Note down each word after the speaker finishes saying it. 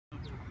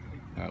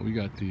Alright, we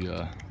got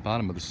the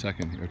bottom of the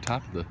second here,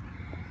 top of the,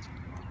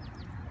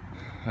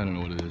 I don't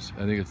know what it is.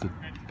 I think it's the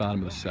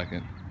bottom of the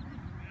second.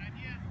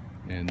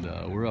 And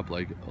we're up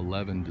like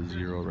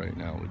 11-0 right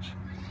now, which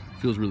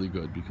feels really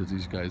good because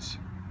these guys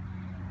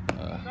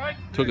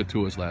took it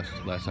to us last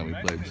time we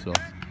played. So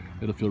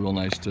it'll feel real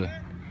nice to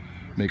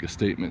make a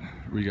statement.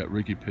 We got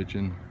Ricky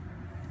pitching.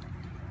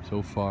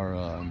 So far,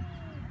 Andy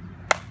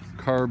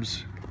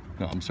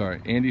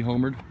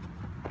homered,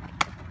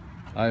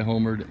 I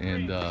homered,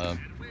 and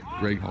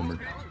Greg homered.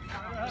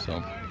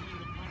 So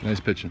nice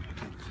pitching.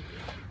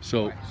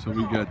 So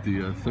we got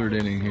the third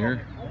inning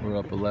here. We're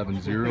up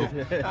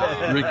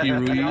 11-0. Ricky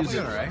Ruiz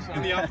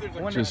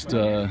just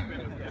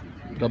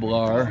double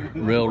R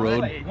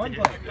railroad,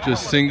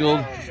 just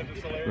singled.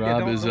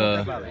 Rob is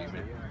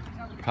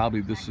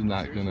probably, this is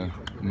not gonna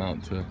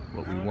amount to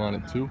what we want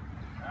it to.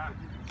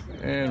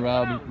 And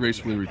Rob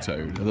gracefully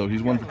retired. Although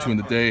he's 1 for 2 in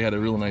the day, had a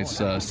real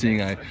nice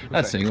seeing eye,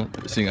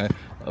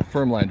 a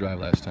firm line drive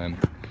last time.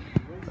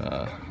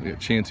 We got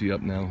Chansey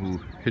up now, who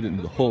hit it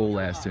into the hole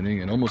last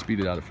inning and almost beat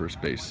it out of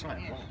first base.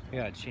 We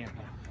got a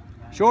champion.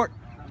 Short.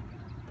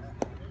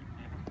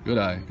 Good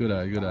eye, good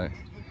eye, good eye.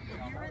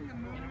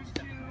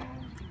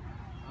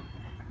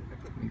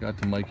 We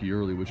got to Mikey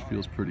early, which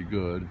feels pretty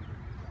good.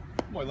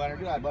 Boy, Leonard,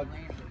 good eye, bud.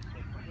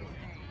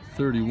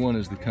 31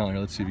 is the counter.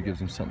 Let's see if he gives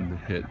him something to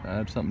hit. I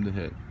have something to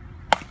hit.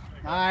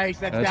 Nice,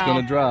 that's down.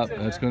 Gonna drop.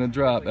 That's gonna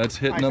drop. That's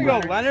hit nice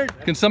number. go, Leonard.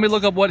 Can somebody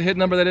look up what hit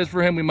number that is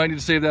for him? We might need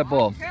to save that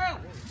ball.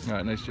 All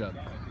right, nice job.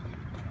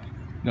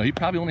 No, he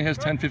probably only has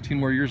 10, 15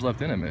 more years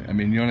left in him. I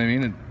mean, you know what I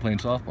mean? Playing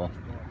softball.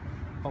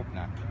 Hope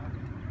not.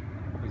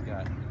 He's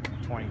got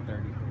 20,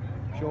 30.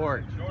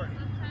 Short.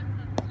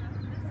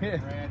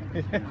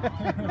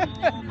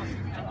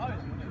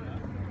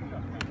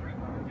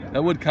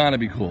 That would kind of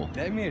be cool.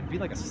 I mean, it'd be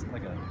like a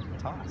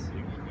toss.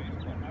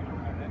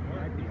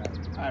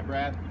 All right,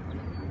 Brad.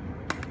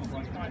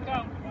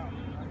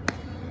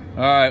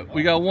 All right,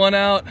 we got 1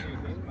 out.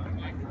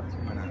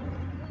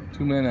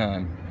 2 men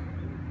on.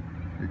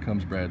 Here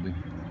comes Bradley.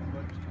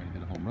 Just trying to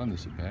get a home run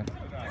this at bat.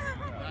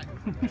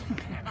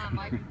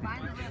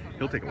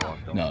 He'll take a walk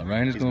though. No,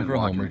 Ryan is going for a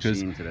homer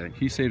because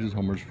he saves his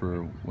homers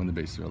for when the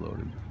bases are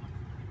loaded.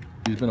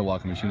 He's been a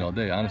walking machine all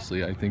day.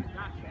 Honestly, I think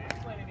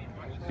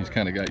he's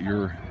kind of got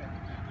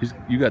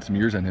you got some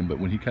years on him, but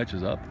when he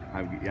catches up.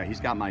 Yeah, he's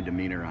got my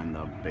demeanor on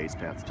the base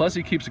paths. Plus,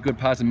 he keeps a good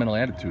positive mental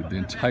attitude the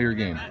entire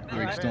game.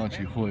 Greg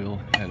Staunchy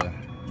Hoyle had a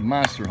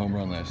monster home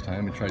run last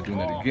time and tried doing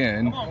that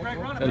again.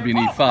 That'll be an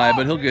E5,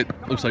 but he'll get,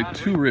 looks like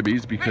 2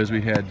 ribbies because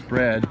we had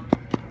Brad,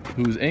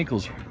 whose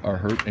ankles are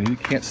hurt and he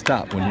can't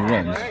stop when he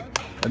runs. I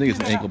think it's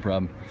an ankle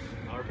problem.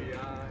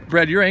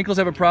 Brad, your ankles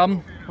have a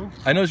problem?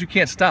 I notice you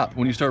can't stop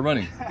when you start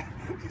running.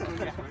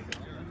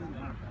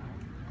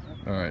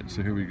 All right,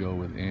 so here we go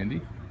with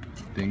Andy.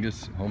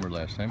 Dingus homered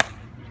last time.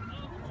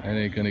 I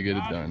ain't gonna get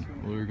it done.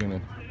 We're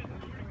gonna,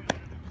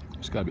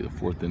 it's gotta be the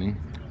 4th inning.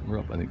 We're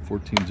up, I think,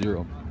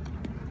 14-0.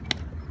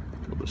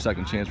 A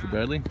second chance for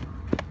Bradley.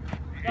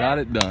 Got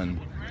it done.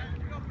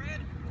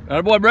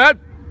 Attaboy, Brad.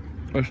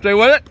 Let's stay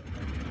with it.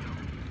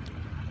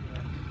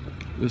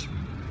 This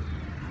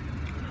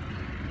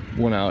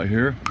 1 out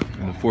here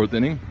in the 4th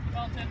inning.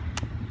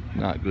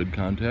 Not good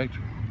contact.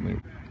 Right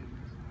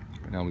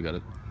now we got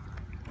a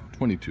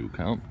 22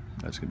 count.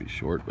 That's gonna be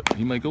short, but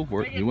he might go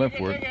for it. He went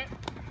for it.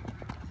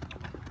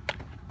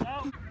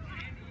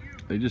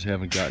 They just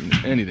haven't gotten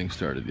anything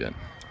started yet.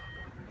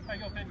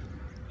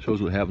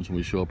 Shows what happens when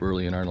we show up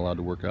early and aren't allowed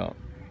to work out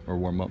or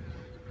warm up.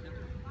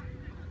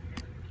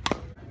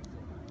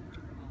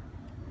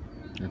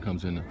 Here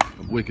comes in a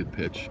wicked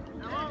pitch.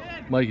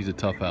 Mikey's a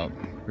tough out,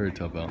 very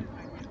tough out.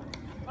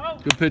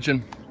 Good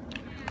pitching.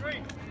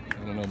 I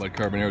don't know about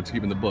Carbonero, it's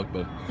keeping the book,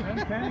 but.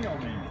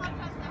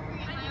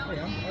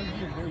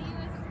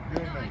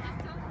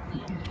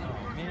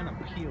 Man, I'm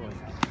peeling.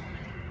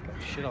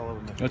 Got shit all over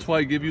my face. That's why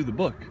I give you the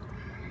book.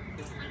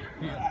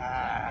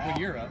 When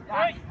you're up.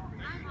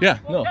 Yeah,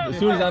 no, as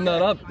soon as I'm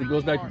not up, it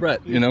goes back to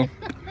Brett, you know.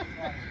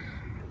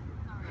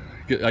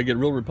 I get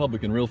real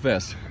Republican real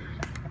fast.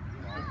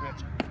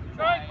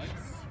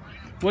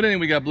 What inning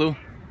we got, Blue?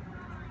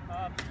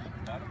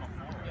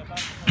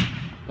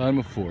 Bottom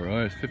of 4. All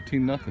right, it's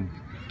 15-0.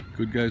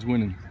 Good guys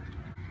winning.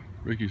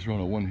 Ricky's throwing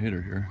a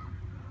 1-hitter here.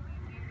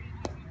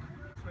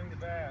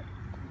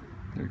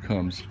 Here it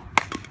comes.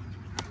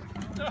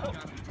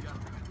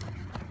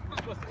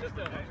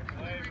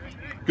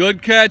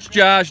 Good catch,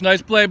 Josh.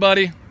 Nice play,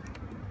 buddy.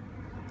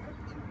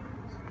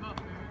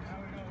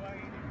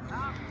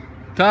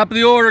 Top of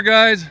the order,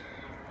 guys.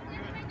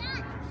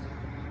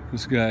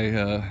 This guy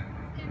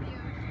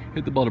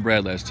hit the ball to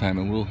Brad last time,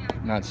 and we'll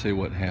not say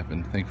what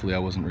happened. Thankfully, I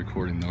wasn't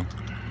recording, though.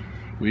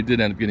 We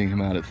did end up getting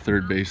him out at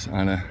third base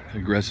on an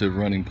aggressive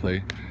running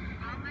play.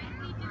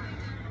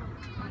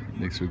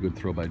 Makes for a good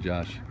throw by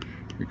Josh.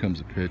 Here comes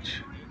the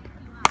pitch.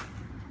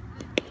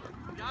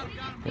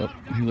 Well,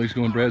 he likes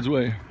going Brad's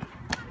way.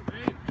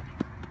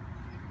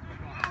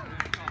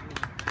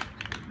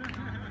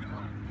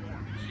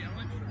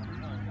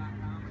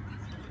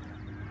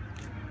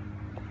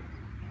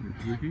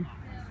 Ricky.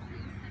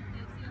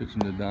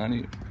 Pitching to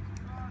Donnie.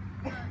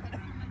 I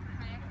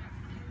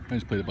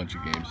just played a bunch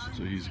of games,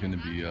 so he's going to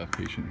be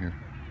patient here.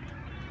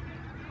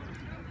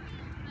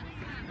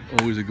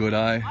 Always a good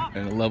eye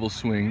and a level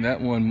swing.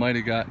 That one might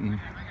have gotten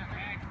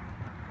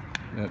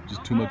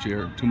just too much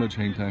air, too much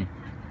hang time.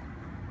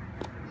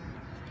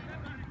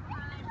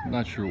 I'm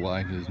not sure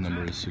why his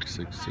number is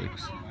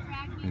 666.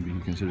 Maybe he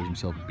considers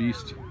himself a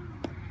beast.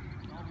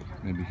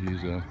 Maybe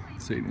he's a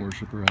Satan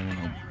worshiper, I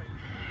don't know.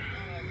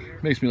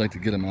 Makes me like to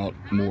get him out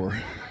more,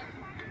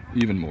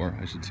 even more,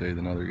 I should say,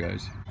 than other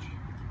guys.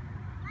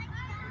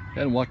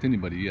 Hadn't walked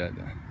anybody yet.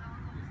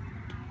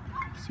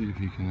 See if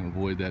he can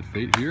avoid that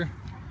fate here.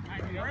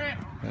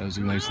 That was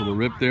a nice little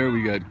rip there.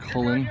 We got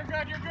Cullen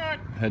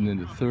heading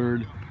into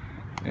third,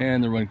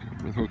 and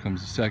the throw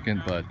comes to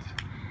second, but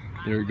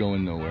they're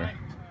going nowhere.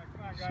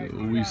 So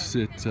we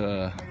sit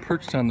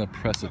perched on the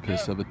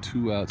precipice of a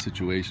 2-out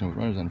situation with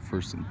runners on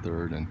first and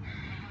third, and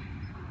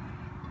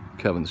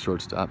Kevin, the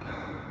shortstop,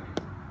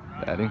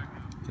 batting.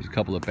 There's a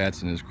couple of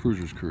bats in his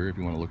Cruiser's career if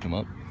you want to look him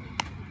up.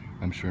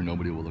 I'm sure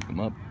nobody will look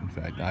him up. In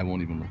fact, I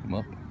won't even look him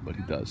up, but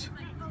he does.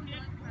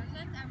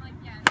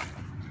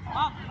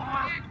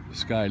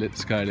 Skied it,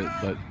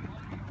 but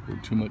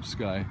too much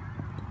sky.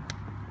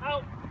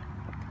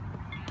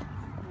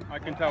 I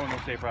can tell when they're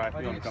safe right.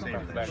 I feel them coming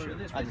back.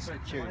 I just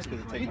curious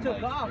because it's taking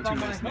like 2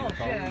 minutes to make a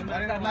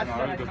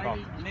call.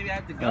 Maybe I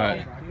have to go. All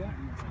right.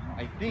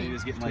 I think he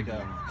was getting like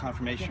a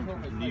confirmation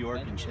from New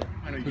York and shit.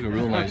 Took a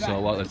real nice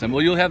walk last time.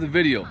 Well, you'll have the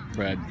video,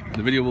 Brad.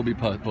 The video will be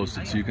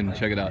posted, so you can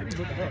check it out.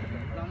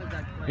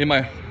 In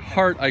my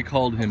heart, I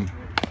called him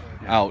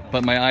out,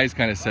 but my eyes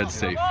kind of said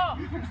safe.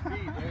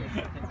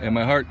 And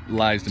my heart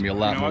lies to me a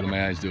lot more than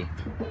my eyes do.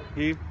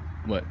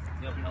 What?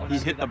 He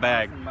hit the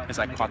bag as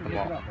I caught the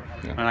ball,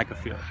 and I could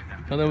feel it.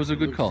 Oh, that was a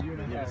good call.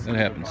 That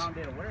happens.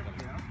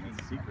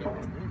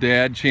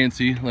 Dad,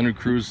 Chansey, Leonard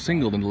Cruz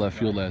singled into left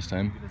field last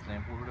time.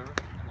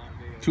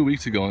 2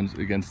 weeks ago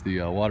against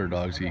the Water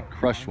Dogs, he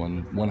crushed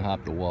one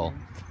hop the wall.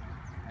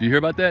 Do you hear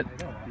about that?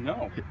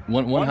 No.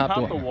 One hop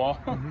the wall.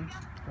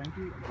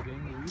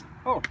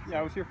 Oh, yeah,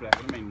 I was here for that.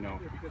 What do you mean, no?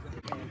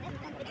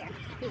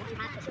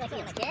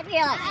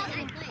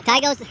 Ty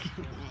goes.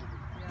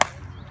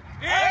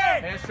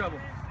 There's trouble.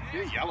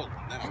 Yellow.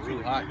 That's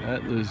really hot.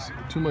 That was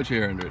too much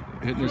air under it.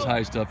 Hitting this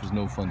high stuff is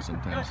no fun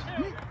sometimes.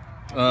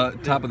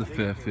 Top of the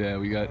 5th, yeah,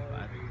 we got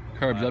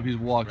Carbs up. He's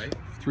walked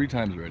 3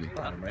 times already.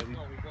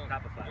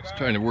 He's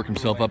trying to work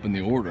himself up in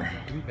the order.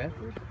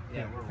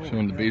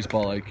 Showing the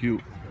baseball IQ.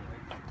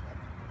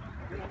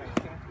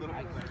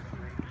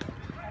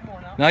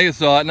 Now you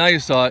saw it, now you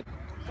saw it.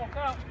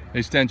 Hey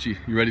Stenchy,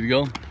 you ready to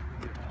go?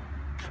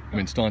 I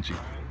mean Staunchy.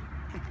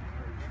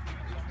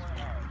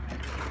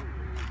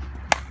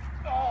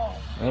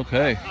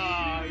 Okay.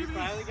 He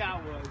finally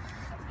got one.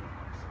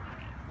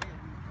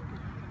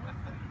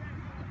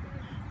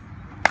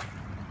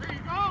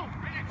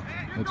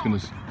 That's gonna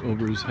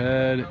over his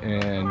head,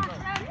 and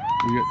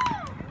we got.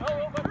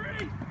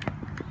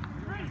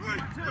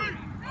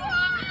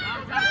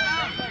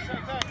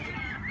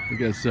 I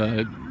guess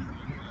a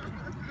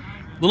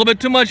little bit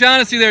too much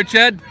honesty there,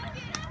 Ched.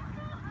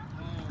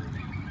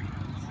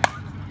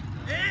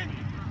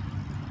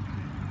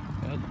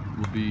 That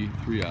will be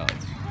 3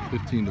 outs,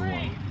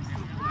 15-1.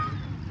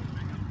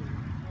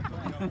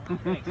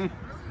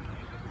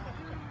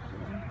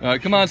 All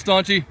right, come on,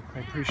 Staunchy. I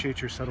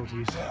appreciate your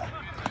subtleties.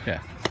 Yeah.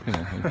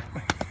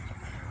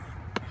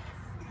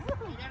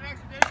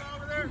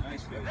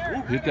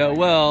 Hit that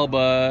well,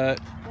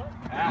 but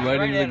right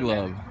into the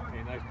glove.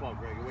 Hey, nice ball,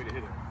 Greg. Way to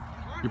hit it.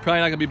 You're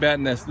probably not gonna be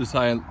batting this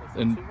high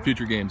in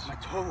future games.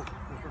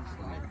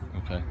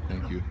 Okay,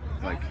 thank you.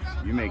 Like,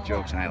 you make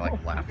jokes and I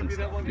like laughing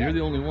stuff. You're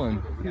the only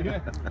one.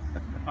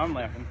 I'm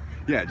laughing.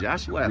 Yeah,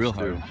 Josh laughs Real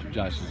too. hard.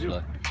 Josh is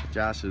left.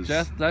 Josh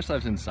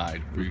laughs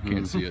inside where you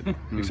can't see it,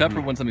 except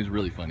for when something's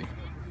really funny.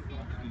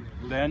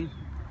 Then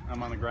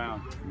I'm on the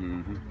ground.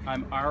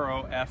 I'm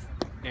ROFALA.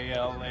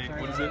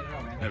 What is it?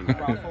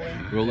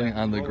 Rolling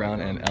on the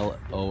ground and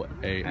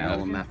LOAF.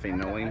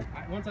 L-methanol.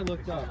 Once I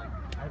looked up,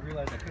 I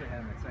realized I could have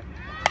had him at second.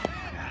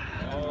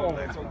 Oh,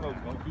 that's so good.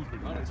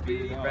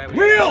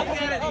 Wheel!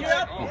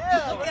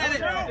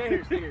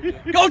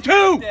 Go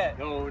 2!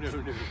 No.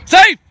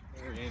 Safe!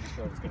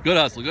 Good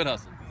hustle, good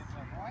hustle.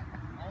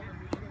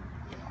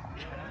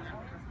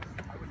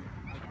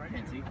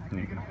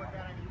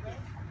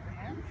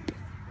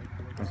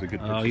 That's a good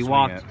pitch Oh, to he swing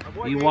walked. at.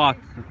 He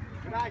walked.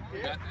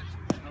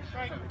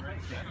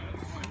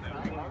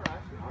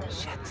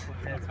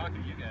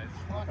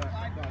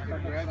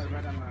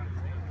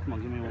 Come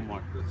on, give me one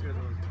more.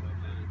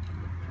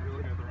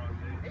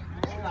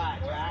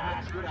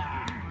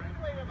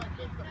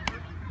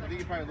 I think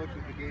you probably looked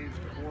at the games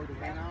before the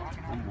win out.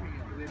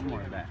 One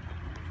more of that.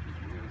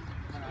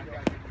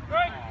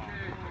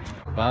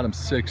 Bottom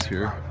 6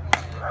 here.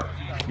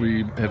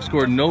 We have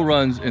scored no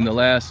runs in the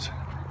last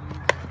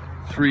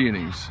 3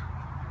 innings.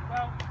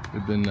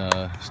 We've been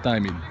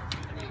stymied,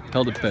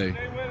 held at bay.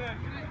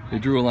 They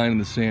drew a line in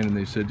the sand and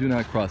they said, do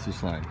not cross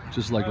this line,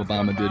 just like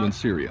Obama did in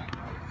Syria.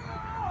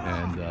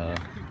 And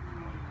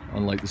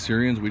unlike the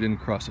Syrians, we didn't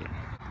cross it.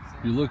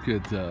 you look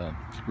at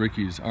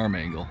Ricky's arm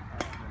angle,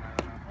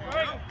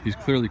 he's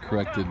clearly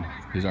corrected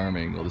his arm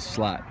angle, the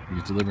slot.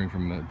 He's delivering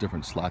from a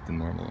different slot than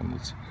normal, and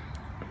it's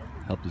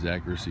helped his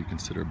accuracy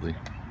considerably.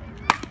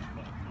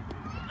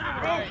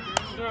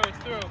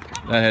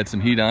 That had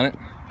some heat on it.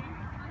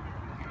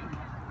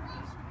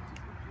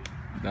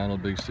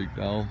 Donald Big Stick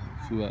Dowell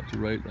flew out to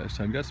right last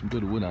time. Got some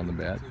good wood on the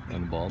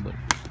ball, but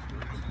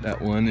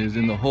that one is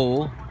in the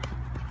hole.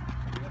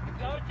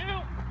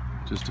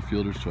 Just a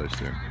fielder's choice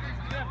there.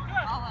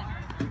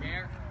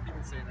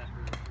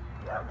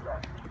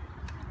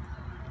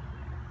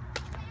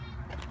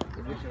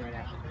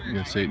 We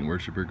got Satan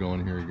Worshipper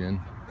going here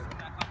again.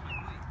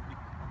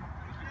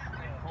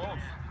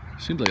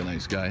 Seems like a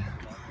nice guy.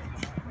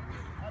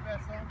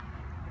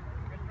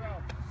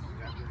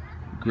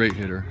 Great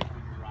hitter,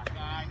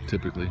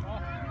 typically.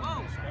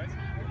 Oh,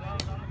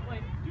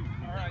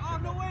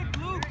 no way,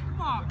 Blue.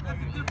 Come on.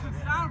 That's a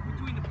different sound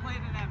between the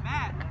plate and that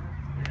mat.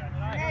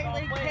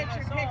 A-League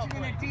pitcher pitching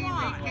in a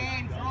D-League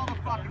game, throw the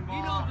fucking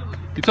ball.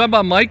 You talking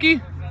about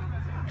Mikey?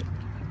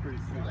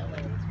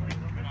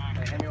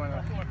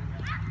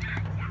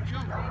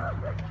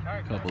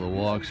 A couple of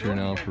walks here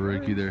now for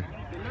Ricky. They're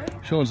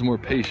showing some more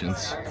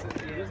patience.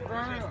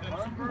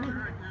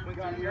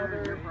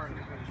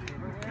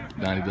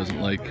 Donnie doesn't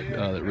like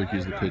that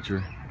Ricky's the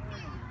pitcher.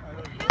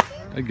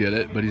 I get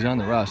it, but he's on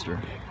the roster.